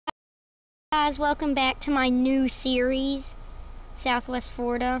Guys, welcome back to my new series, Southwest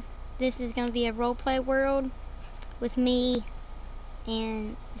Florida. This is going to be a roleplay world with me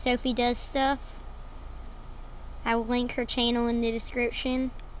and Sophie Does Stuff. I will link her channel in the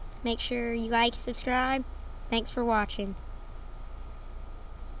description. Make sure you like, subscribe. Thanks for watching.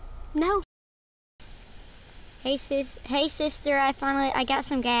 No. Hey sister, I got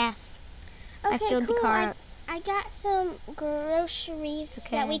some gas. Okay, I filled cool. the car up. I got some groceries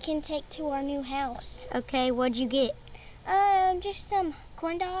that we can take to our new house. Okay, what'd you get? Just some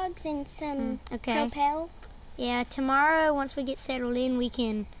corn dogs and some Propel. Yeah, tomorrow, once we get settled in, we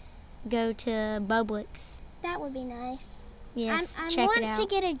can go to Publix. That would be nice. Yes, I check it want out. to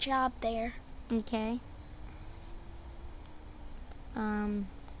get a job there. Okay. Can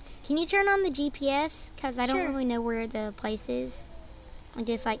you turn on the GPS? Because I don't really know where the place is. And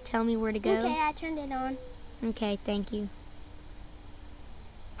just, like, tell me where to go. Okay, I turned it on. Okay, thank you.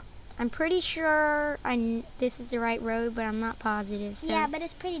 I'm pretty sure this is the right road, but I'm not positive. So. Yeah, but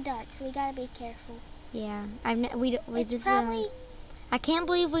it's pretty dark, so we gotta be careful. Yeah, I can't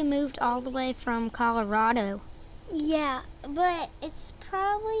believe we moved all the way from Colorado. Yeah, but it's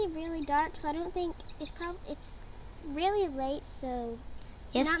probably really dark, so I don't think it's really late, so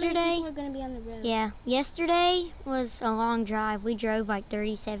not many people are gonna be on the road. Yeah, yesterday was a long drive. We drove like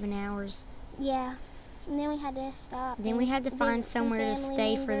 37 hours. Yeah. And then we had to stop. Then we had to find somewhere to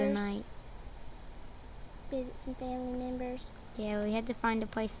stay for the night. Visit some family members. Yeah, we had to find a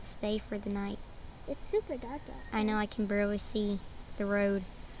place to stay for the night. It's super dark outside. I know, I can barely see the road.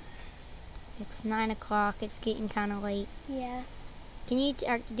 It's 9 o'clock. It's getting kind of late. Yeah. Do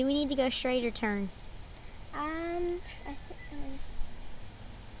we need to go straight or turn?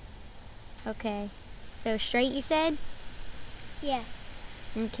 Okay. So straight, you said? Yeah.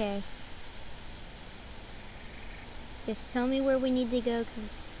 Okay. Just tell me where we need to go,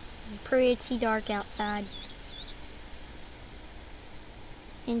 because it's pretty dark outside.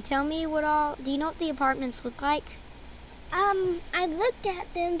 And tell me do you know what the apartments look like? I looked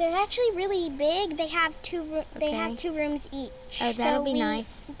at them. They're actually really big. They have they have 2 rooms each. Oh, that'll be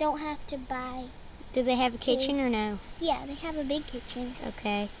nice. Don't have to buy. Do they have a kitchen or no? Yeah, they have a big kitchen.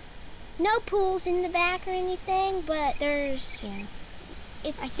 Okay. No pools in the back or anything, but there's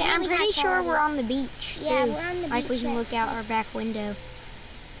I'm pretty sure we're on the beach, too. Yeah, we're on the beach. Like we can look out our back window.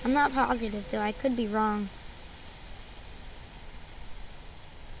 I'm not positive, though. I could be wrong.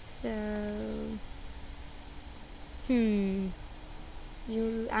 So... I'm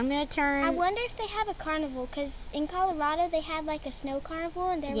gonna turn... I wonder if they have a carnival, because in Colorado they had like a snow carnival,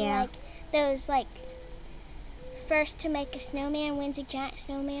 and there were like those like first to make a snowman wins a giant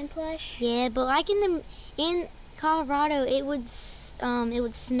snowman plush. Yeah, but like in Colorado, it would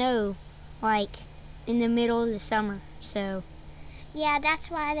snow like in the middle of the summer. So yeah,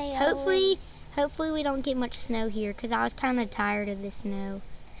 that's why they hopefully we don't get much snow here, because I was kind of tired of the snow.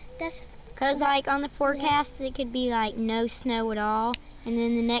 Because like on the forecast it could be like no snow at all, and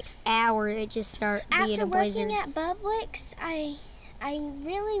then the next hour it just start being a blizzard. After working at Publix, I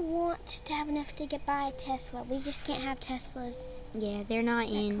really want to have enough to buy a Tesla. We just can't have Teslas. Yeah, they're not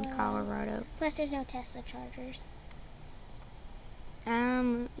in Colorado. Plus there's no Tesla chargers.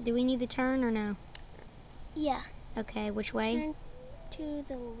 Do we need to turn or no? Yeah. Okay, which way? Turn to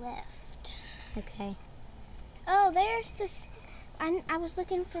the left. Okay. Oh, there's this. I was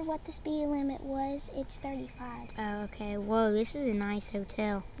looking for what the speed limit was. It's 35. Oh, okay. Whoa, this is a nice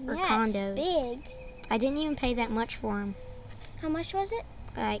hotel. Or yeah, condos. It's big. I didn't even pay that much for them. How much was it?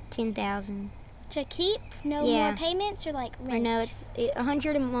 Like $10,000. To keep? No more payments, or like rent? Or no, it's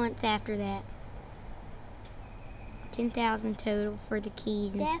 $100 a month after that. $10,000 total for the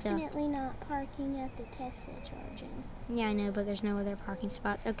keys and stuff. Definitely not parking at the Tesla charging. Yeah, I know, but there's no other parking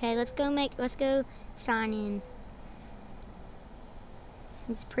spots. Okay, let's go sign in.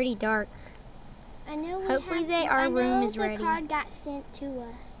 It's pretty dark. I know. Hopefully our room is ready. The card got sent to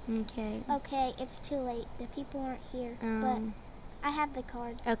us. Okay. Okay, it's too late. The people aren't here, but I have the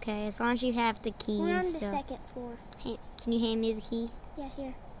card. Okay, as long as you have the key We're and on the stuff. 2nd floor. Hey, can you hand me the key? Yeah,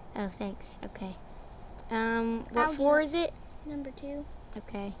 here. Oh, thanks. Okay. What floor is it? Number 2.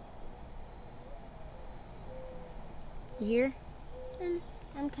 Okay. You here?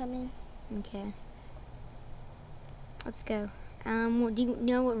 I'm coming. Okay. Let's go. Do you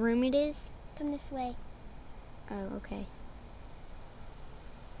know what room it is? Come this way. Oh, okay.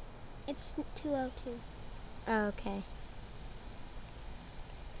 It's 202. Oh, okay.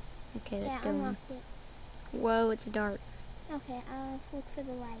 Okay, let's go in. It. Whoa, it's dark. Okay, I'll look for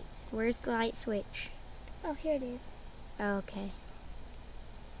the lights. Where's the light switch? Oh, here it is. Oh, okay.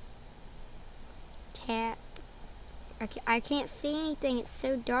 Tap. I can't see anything. It's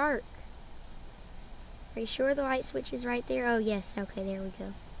so dark. Are you sure the light switch is right there? Oh, yes. Okay, there we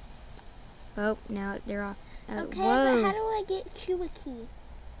go. Oh, no, they're off. Okay, whoa. but how do I get you a key?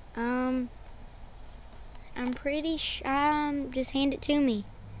 I'm pretty sure. Just hand it to me.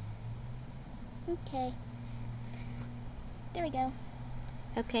 Okay. There we go.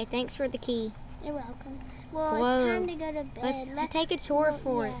 Okay, thanks for the key. You're welcome. Well, Whoa. it's time to go to bed. Let's take a tour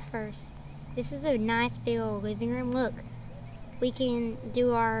for it first. This is a nice big old living room. Look, we can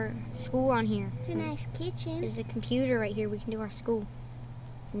do our school on here. It's a nice kitchen. There's a computer right here. We can do our school.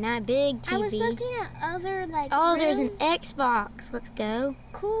 Not big TV. I was looking at other Oh, rooms. there's an Xbox. Let's go.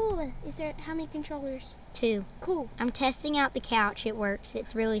 Cool. Is there how many controllers? 2. Cool. I'm testing out the couch. It works.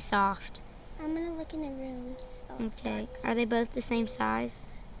 It's really soft. I'm gonna look in the rooms. Oh, Okay. Are they both the same size?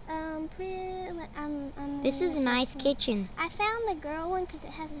 This is a nice kitchen. I found the girl one because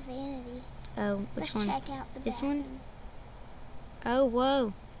it has a vanity. Oh, which one? Let's check out the This bathroom. one? Oh,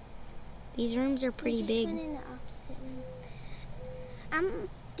 whoa. These rooms are pretty big. We just went in the opposite room.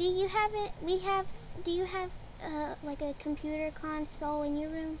 Do you have it? Do you have like a computer console in your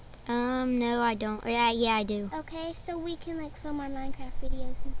room? No, I don't. Yeah, I do. Okay, so we can like film our Minecraft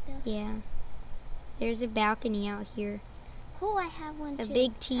videos and stuff. Yeah. There's a balcony out here. Cool, I have one too. A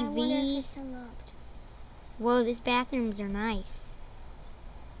big I wonder TV. if it's unlocked. Whoa, these bathrooms are nice.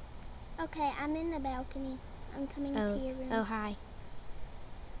 Okay, I'm in the balcony. I'm coming to your room. Oh, hi.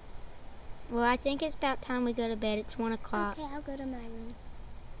 Well, I think it's about time we go to bed. It's 1 o'clock. Okay, I'll go to my room.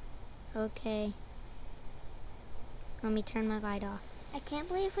 Okay. Let me turn my light off. I can't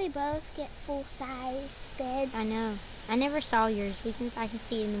believe we both get full-size beds. I know. I never saw yours. I can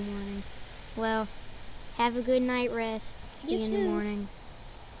see it in the morning. Well, have a good night rest. See you in the morning.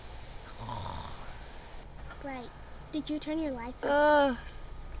 Right. Did you turn your lights off?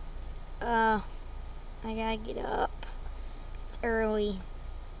 I gotta get up. It's early.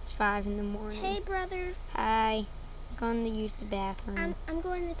 It's 5 in the morning. Hey, brother. Hi. I'm going to use the bathroom. I'm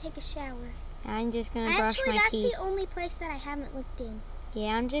going to take a shower. I'm just going to brush my Actually, teeth. that's the only place that I haven't looked in.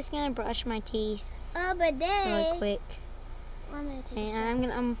 Yeah, I'm just going to brush my teeth Bidet. really quick. I'm going to take a And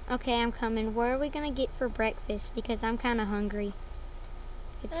shower. okay, I'm coming. What are we going to get for breakfast? Because I'm kind of hungry.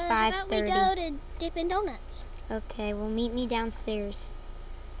 It's 5:30. How about we go to Dippin' Donuts? Okay, well, meet me downstairs.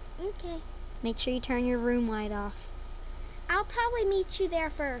 Okay. Make sure you turn your room light off. I'll probably meet you there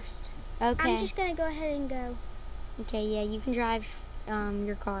first. Okay. I'm just going to go ahead and go. Okay, yeah, you can drive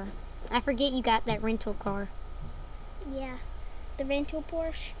your car. I forget you got that rental car. Yeah. The rental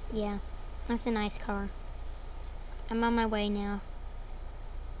Porsche? Yeah, that's a nice car. I'm on my way now.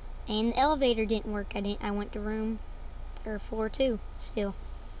 And the elevator didn't work. I went to floor 2 still.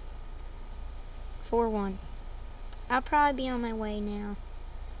 4-1. I'll probably be on my way now.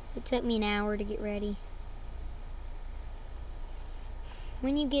 It took me an hour to get ready.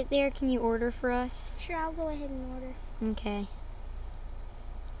 When you get there, can you order for us? Sure, I'll go ahead and order. Okay.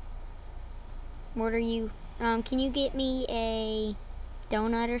 What are you, can you get me a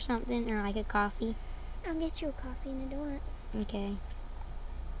donut or something, or like a coffee? I'll get you a coffee and a donut. Okay.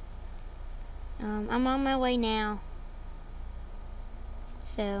 I'm on my way now.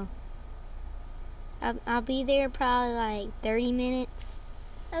 So, I'll be there probably like 30 minutes.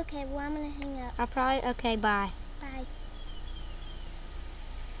 Okay, well, I'm going to hang up. Okay, bye. Bye.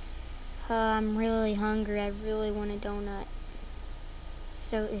 I'm really hungry. I really want a donut.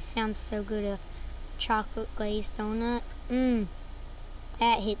 So, it sounds so good, a chocolate glazed donut.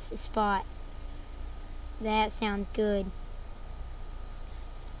 That hits the spot. That sounds good.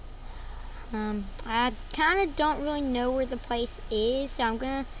 I kind of don't really know where the place is, so I'm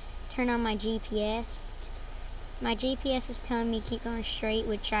gonna turn on my GPS. My GPS is telling me to keep going straight,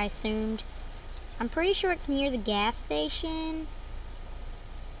 which I assumed. I'm pretty sure it's near the gas station.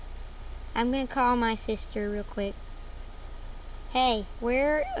 I'm gonna call my sister real quick. Hey,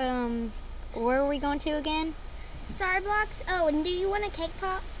 where are we going to again? Starbucks. Oh, and do you want a cake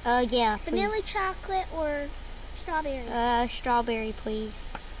pop? Yeah, please. Vanilla chocolate or strawberry? Strawberry,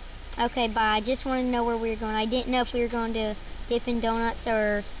 please. Okay, bye. I just wanted to know where we were going. I didn't know if we were going to Dippin' Donuts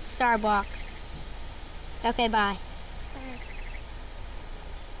or Starbucks. Okay, bye. Bye.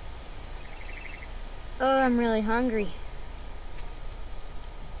 Oh, I'm really hungry.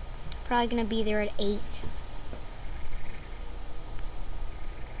 Probably gonna be there at 8.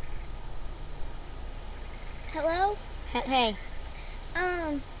 Hello? Hey.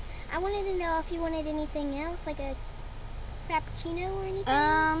 I wanted to know if you wanted anything else, like a frappuccino or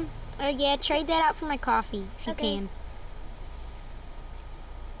anything. Yeah, trade that out for my coffee if you Okay. can.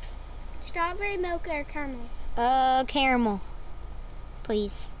 Strawberry mocha or caramel? Caramel,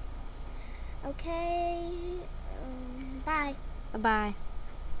 please. Okay. Bye. Bye.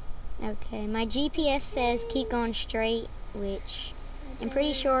 Okay, my GPS says keep going straight, which I'm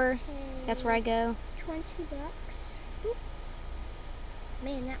pretty sure that's where I go. $20. Oop.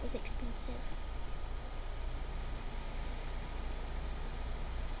 Man, that was expensive.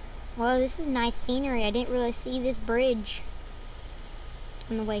 Well, this is nice scenery. I didn't really see this bridge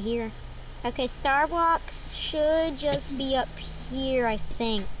on the way here. Okay, Starbucks should just be up here, I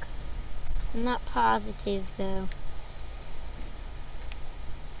think. I'm not positive, though.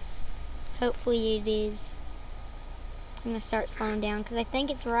 Hopefully it is. I'm gonna start slowing down because I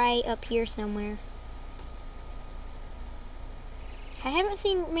think it's right up here somewhere. I haven't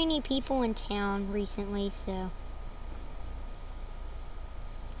seen many people in town recently, so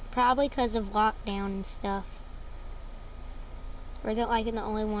probably because of lockdown and stuff. We're like the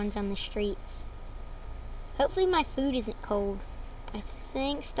only ones on the streets. Hopefully my food isn't cold. I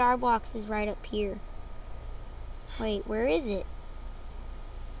think Starbucks is right up here. Wait, where is it?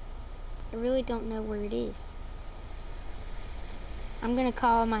 I really don't know where it is. I'm gonna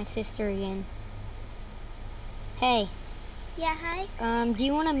call my sister again. Hey. Yeah, hi. Do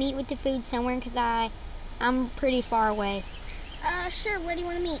you want to meet with the food somewhere? Because I'm pretty far away. Sure. Where do you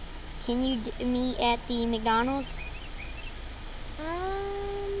want to meet? Can you meet at the McDonald's?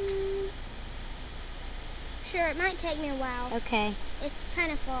 Sure. It might take me a while. Okay. It's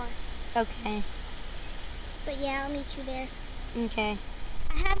kind of far. Okay. But yeah, I'll meet you there. Okay.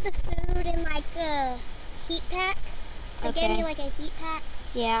 I have the food in like a heat pack. They gave me like a heat pack.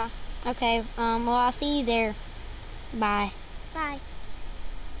 Yeah. Okay. Well, I'll see you there. Bye. Bye.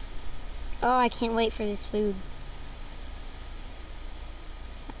 Oh, I can't wait for this food.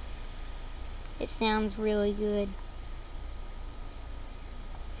 It sounds really good.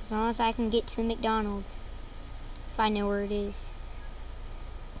 As long as I can get to the McDonald's. If I know where it is.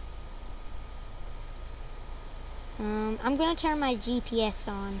 I'm gonna turn my GPS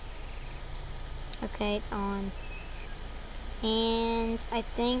on. Okay, it's on. And I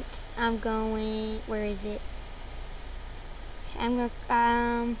think I'm going, where is it? I'm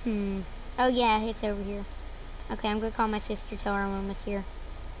gonna, oh yeah, it's over here. Okay, I'm gonna call my sister, tell her I'm almost here.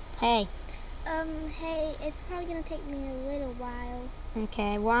 Hey. Hey, it's probably gonna take me a little while.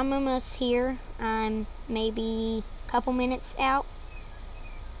 Okay, well I'm almost here. I'm maybe a couple minutes out.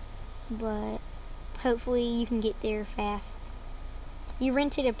 But hopefully you can get there fast. You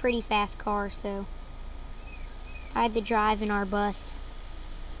rented a pretty fast car, so I had to drive in our bus.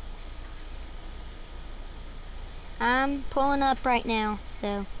 I'm pulling up right now,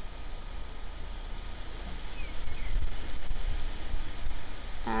 so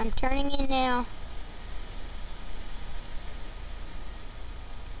I'm turning in now.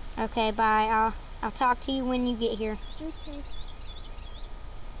 Okay, bye. I'll talk to you when you get here. Okay.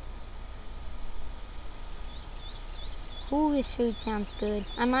 Ooh, this food sounds good.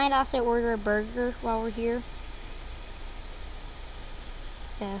 I might also order a burger while we're here.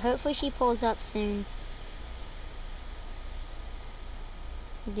 So hopefully she pulls up soon.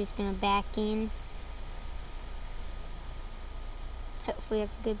 I'm just gonna back in. Hopefully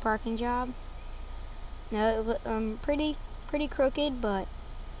that's a good parking job. No, pretty crooked, but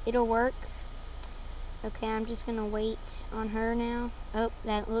it'll work. Okay, I'm just gonna wait on her now. Oh,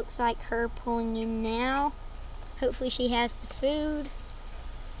 that looks like her pulling in now. Hopefully she has the food.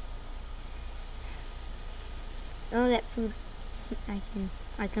 Oh, that food, I can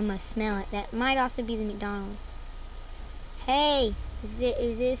almost smell it. That might also be the McDonald's. Hey, is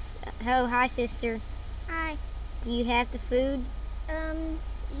this, oh, hi sister. Hi. Do you have the food?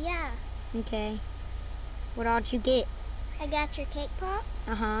 Yeah. Okay. What all did you get? I got your cake pop.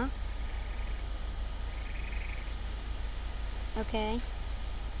 Uh-huh. Okay.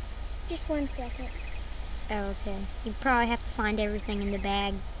 Just 1 second. Oh, okay. You probably have to find everything in the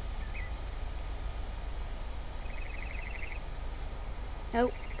bag.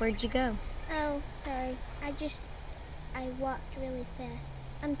 Oh, where'd you go? Oh, sorry. I walked really fast.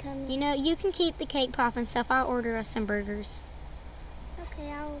 I'm coming. You know, you can keep the cake pop and stuff. I'll order us some burgers.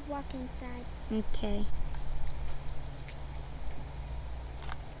 Okay, I'll walk inside. Okay.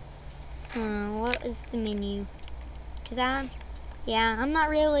 What is the menu? Cause I'm not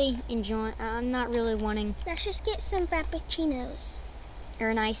really wanting. Let's just get some frappuccinos. Or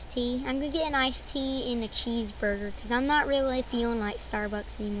an iced tea. I'm gonna get an iced tea and a cheeseburger because I'm not really feeling like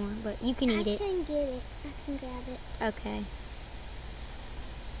Starbucks anymore, but you can eat it. I can get it. I can grab it. Okay.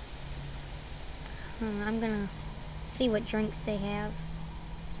 I'm gonna see what drinks they have.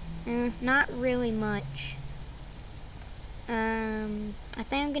 Not really much. I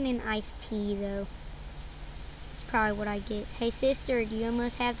think I'm getting an iced tea though. That's probably what I get. Hey sister, do you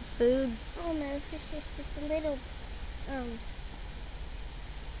almost have the food? Oh no, it's a little,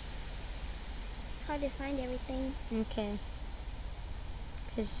 hard to find everything. Okay.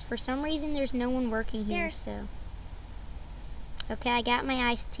 Because for some reason there's no one working here, so. Okay, I got my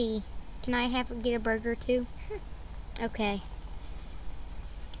iced tea. Can I get a burger too? Sure. Okay.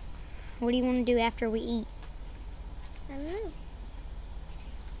 What do you want to do after we eat? I don't know.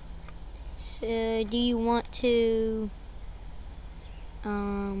 So, do you want to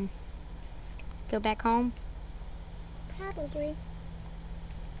go back home? Probably.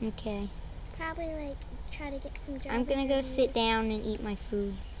 Okay. Probably like try to get some job. I'm gonna go sit down and eat my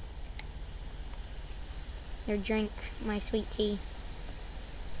food. Or drink my sweet tea.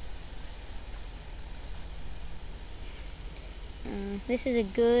 This is a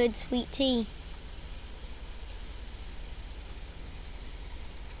good sweet tea.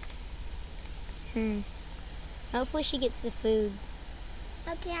 Hopefully she gets the food.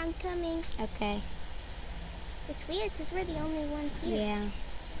 Okay, I'm coming. Okay. It's weird because we're the only ones here. Yeah.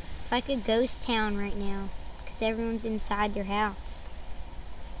 It's like a ghost town right now because everyone's inside their house.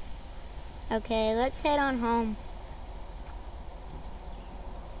 Okay, let's head on home.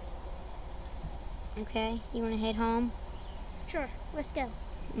 Okay, you want to head home? Sure, let's go.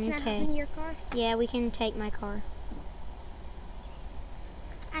 Can I hop Okay. in your car? Yeah, we can take my car.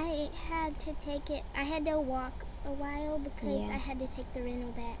 I had to walk a while because Yeah. I had to take the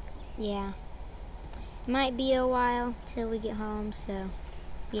rental back. Yeah. Might be a while till we get home, so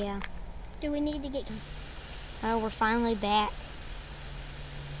yeah. Do we need to get... Oh, we're finally back.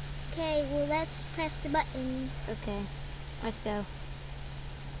 Okay, well let's press the button. Okay, let's go.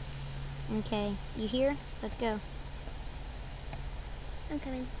 Okay, you here? Let's go. I'm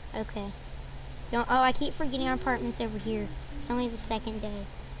coming. Okay. Oh, I keep forgetting our apartment's over here. It's only the second day.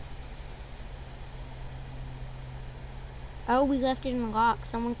 Oh, we left it in the lock.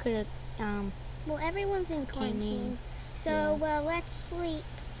 Someone could have, Well, everyone's in quarantine. So, Yeah. well, let's sleep.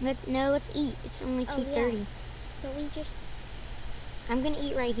 let's eat. It's only Oh, 2:30. But we just... I'm gonna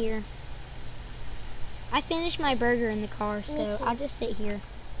eat right here. I finished my burger in the car, so too. I'll just sit here.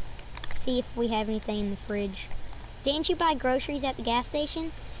 See if we have anything in the fridge. Didn't you buy groceries at the gas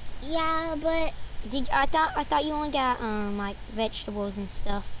station? Yeah, but... I thought you only got like vegetables and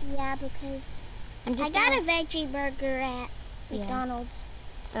stuff. Yeah, because... I'm I just got gonna, a veggie burger at Yeah. McDonald's.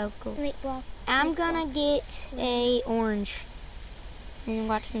 Oh, cool. Meatball. I'm gonna get a orange and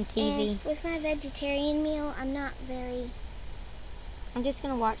watch some TV. And with my vegetarian meal, I'm not very... I'm just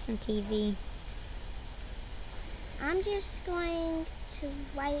gonna watch some TV. I'm just going to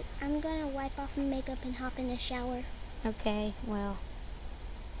wipe off my makeup and hop in the shower. Okay, well,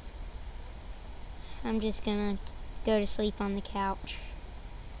 I'm just gonna go to sleep on the couch.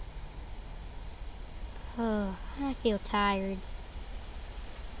 Oh, I feel tired.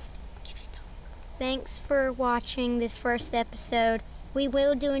 Thanks for watching this first episode. We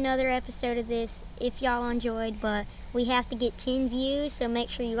will do another episode of this if y'all enjoyed, but we have to get 10 views, so make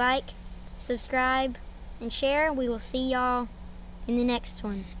sure you like, subscribe, and share. We will see y'all in the next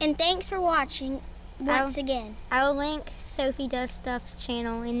one. And thanks for watching once again. I will link Sophie Does Stuff's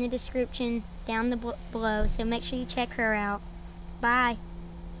channel in the description down below, so make sure you check her out. Bye.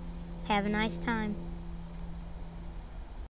 Have a nice time.